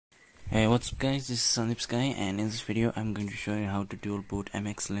Hey, what's up guys, this is Sandeep Sky, and in this video I'm going to show you how to dual boot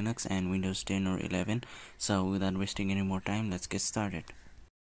MX Linux and Windows 10 or 11. So without wasting any more time, let's get started.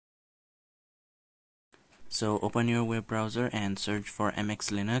 So open your web browser and search for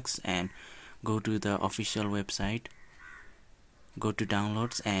MX Linux and go to the official website. Go to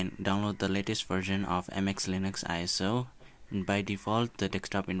downloads and download the latest version of MX Linux ISO. And by default the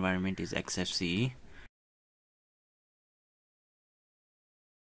desktop environment is XFCE.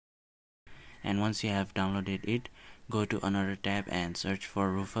 And once you have downloaded it, go to another tab and search for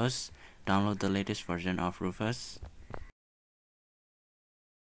Rufus. Download the latest version of Rufus.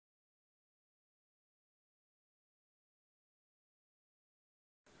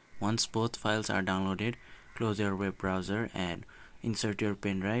 Once both files are downloaded, close your web browser and insert your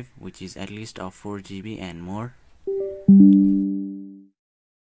pen drive, which is at least of 4 GB and more.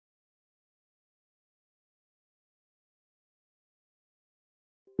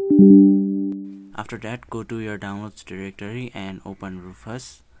 After that, go to your downloads directory and open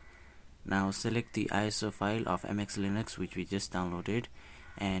Rufus. Now select the ISO file of MX Linux which we just downloaded,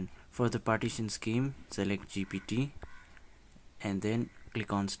 and for the partition scheme select GPT and then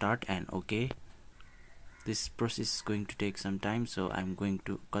click on start and OK. This process is going to take some time, so I'm going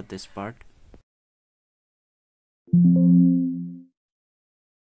to cut this part.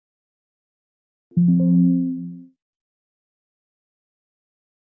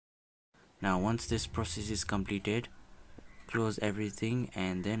 Now once this process is completed, close everything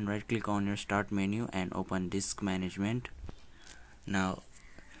and then right click on your start menu and open disk management. Now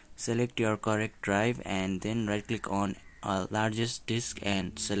select your correct drive and then right click on largest disk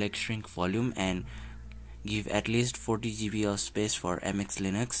and select shrink volume and give at least 40 GB of space for MX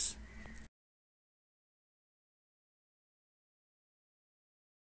Linux.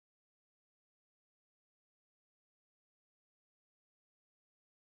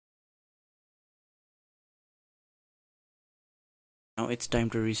 Now it's time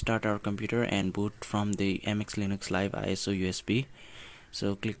to restart our computer and boot from the MX Linux Live ISO USB.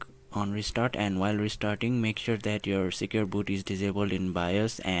 So click on restart, and while restarting make sure that your secure boot is disabled in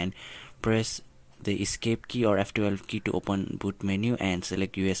BIOS and press the escape key or F12 key to open boot menu and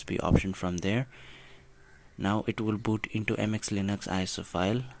select USB option from there. Now it will boot into MX Linux ISO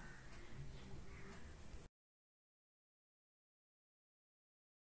file.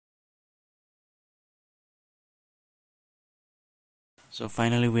 So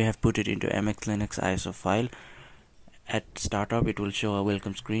finally we have put it into MX Linux ISO file. At startup it will show a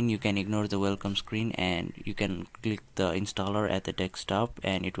welcome screen. You can ignore the welcome screen and you can click the installer at the desktop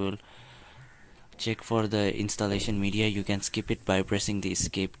and it will check for the installation media. You can skip it by pressing the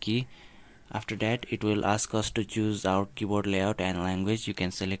escape key. After that it will ask us to choose our keyboard layout and language. You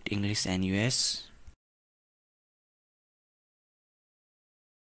can select English and US.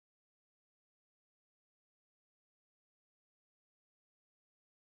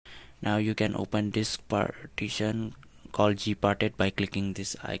 Now you can open disk partition called gparted by clicking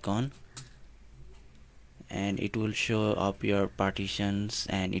this icon, and it will show up your partitions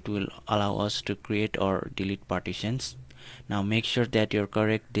and it will allow us to create or delete partitions. Now make sure that your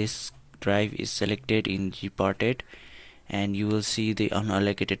correct disk drive is selected in gparted and you will see the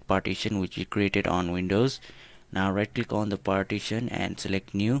unallocated partition which we created on Windows. Now right click on the partition and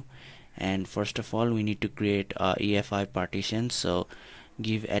select new, and first of all we need to create a EFI partition, so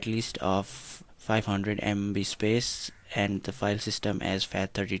give at least of 500 MB space and the file system as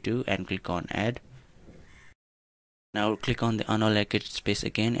FAT32 and click on add. Now click on the unallocated space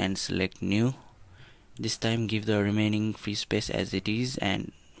again and select new. This time give the remaining free space as it is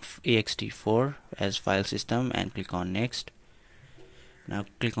and ext4 as file system and click on next. Now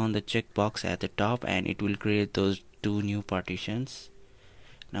click on the checkbox at the top and it will create those two new partitions.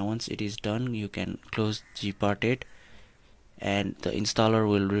 Now once it is done you can close gparted and the installer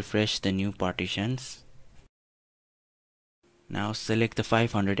will refresh the new partitions. Now select the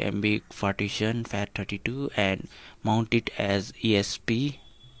 500 MB partition FAT32 and mount it as ESP.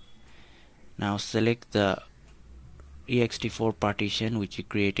 Now select the ext4 partition which you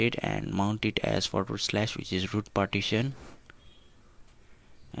created and mount it as / which is root partition.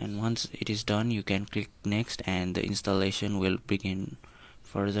 And once it is done you can click next and the installation will begin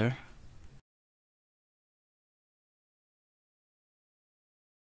further.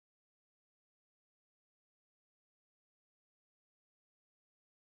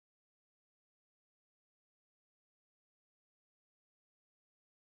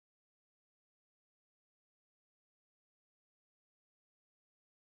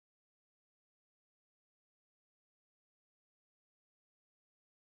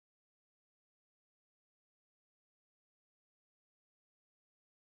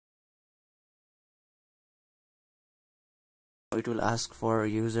 It will ask for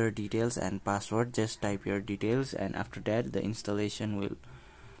user details and password. Just type your details, and after that the installation will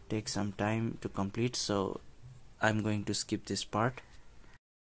take some time to complete, so I'm going to skip this part.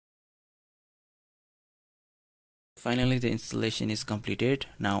 Finally, the installation is completed.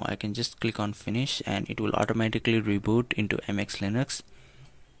 Now I can just click on finish and it will automatically reboot into MX Linux.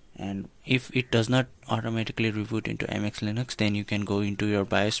 And if it does not automatically reboot into MX Linux, then you can go into your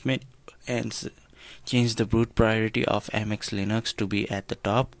BIOS menu and change the boot priority of MX Linux to be at the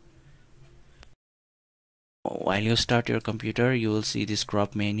top. While you start your computer, you will see this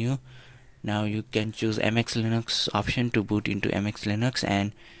crop menu. Now you can choose MX Linux option to boot into MX Linux,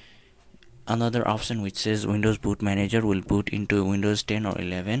 and another option which says Windows Boot Manager will boot into Windows 10 or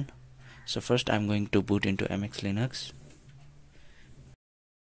 11. So first I'm going to boot into MX Linux.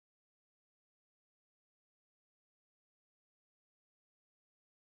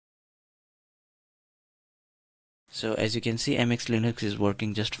 So as you can see, MX Linux is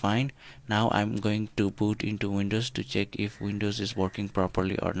working just fine. Now I'm going to boot into Windows to check if Windows is working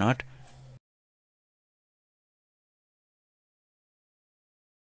properly or not.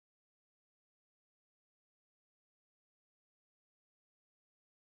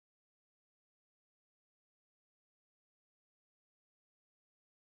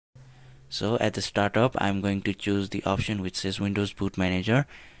 So at the startup, I'm going to choose the option which says Windows Boot Manager,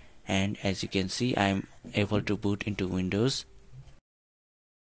 and as you can see, I'm able to boot into Windows.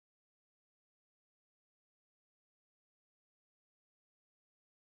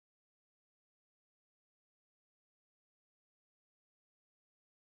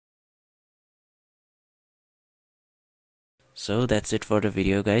 So that's it for the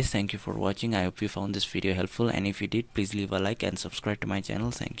video, guys. Thank you for watching. I hope you found this video helpful, and if you did, please leave a like and subscribe to my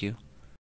channel. Thank you.